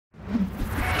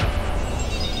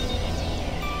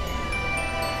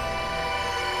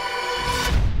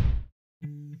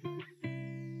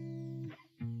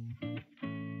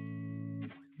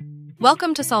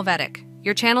Welcome to Solvetic,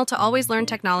 your channel to always learn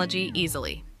technology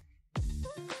easily.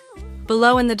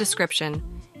 Below in the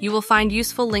description, you will find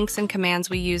useful links and commands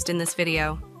we used in this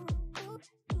video.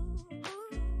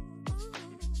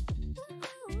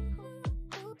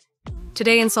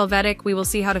 Today in Solvetic, we will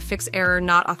see how to fix error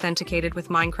not authenticated with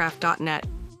Minecraft.net.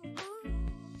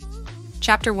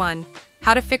 Chapter 1.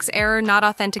 How to fix error not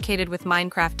authenticated with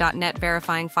Minecraft.net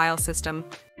verifying file system.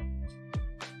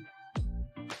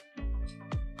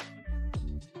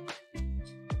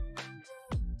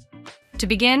 To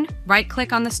begin,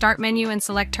 right-click on the Start menu and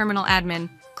select Terminal Admin.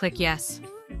 Click Yes.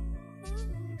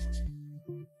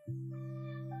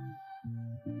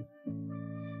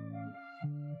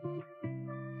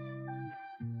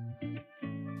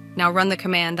 Now run the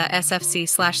command the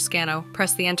sfc/scano.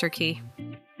 Press the Enter key.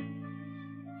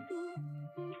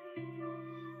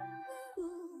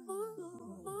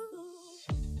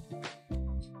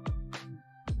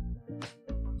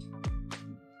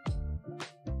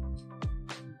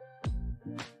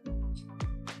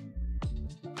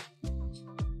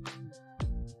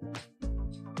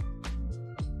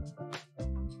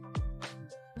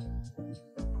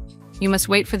 You must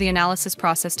wait for the analysis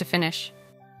process to finish.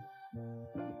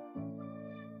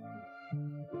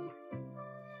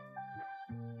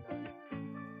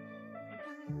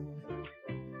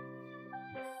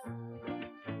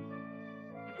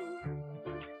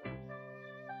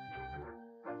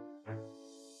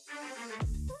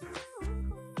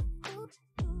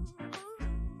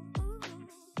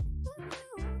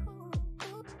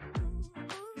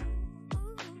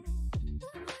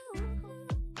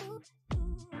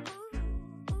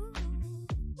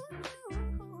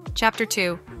 Chapter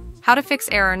 2. How to fix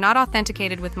error not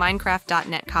authenticated with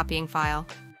Minecraft.net copying file.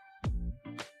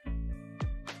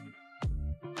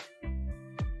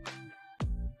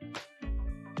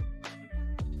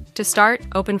 To start,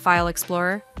 open File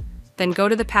Explorer, then go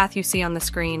to the path you see on the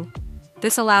screen.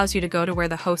 This allows you to go to where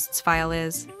the host's file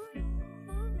is.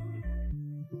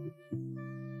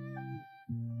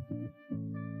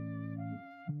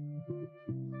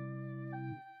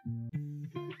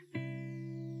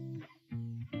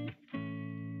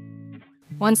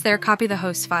 Once there, copy the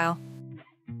host file.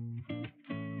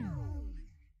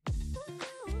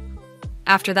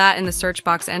 After that, in the search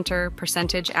box, enter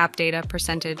 %appdata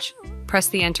 %. Press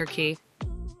the Enter key.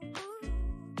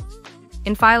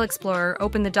 In File Explorer,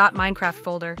 open the .minecraft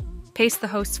folder. Paste the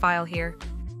host's file here.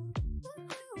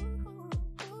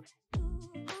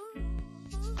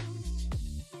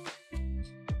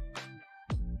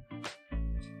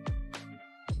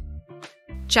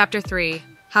 Chapter 3.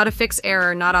 How to fix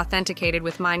error not authenticated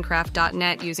with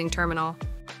Minecraft.net using terminal.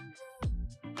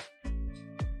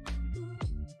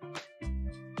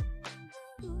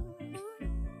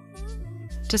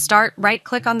 To start,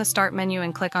 right-click on the Start menu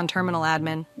and click on Terminal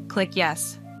Admin. Click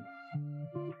Yes.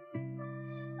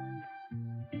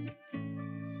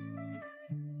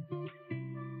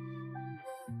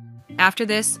 After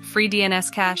this, free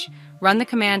DNS cache, run the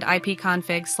command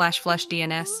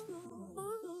ipconfig/flushdns.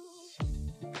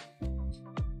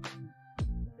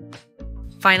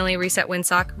 Finally, reset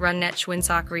WinSock, run net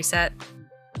winsock reset.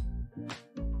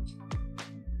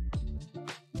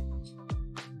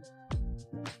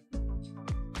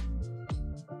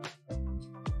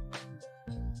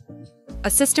 A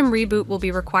system reboot will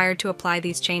be required to apply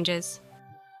these changes.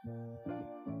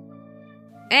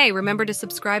 Hey, remember to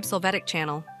subscribe Solvetic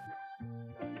channel.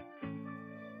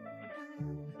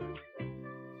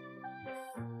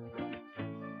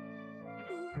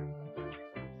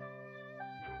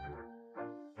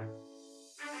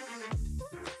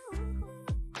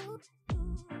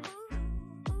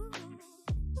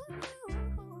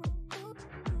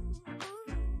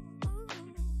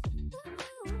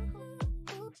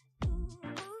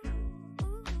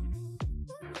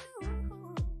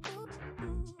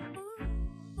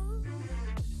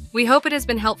 We hope it has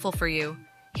been helpful for you.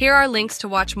 Here are links to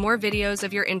watch more videos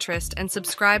of your interest and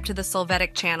subscribe to the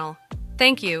Solvetic channel.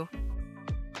 Thank you.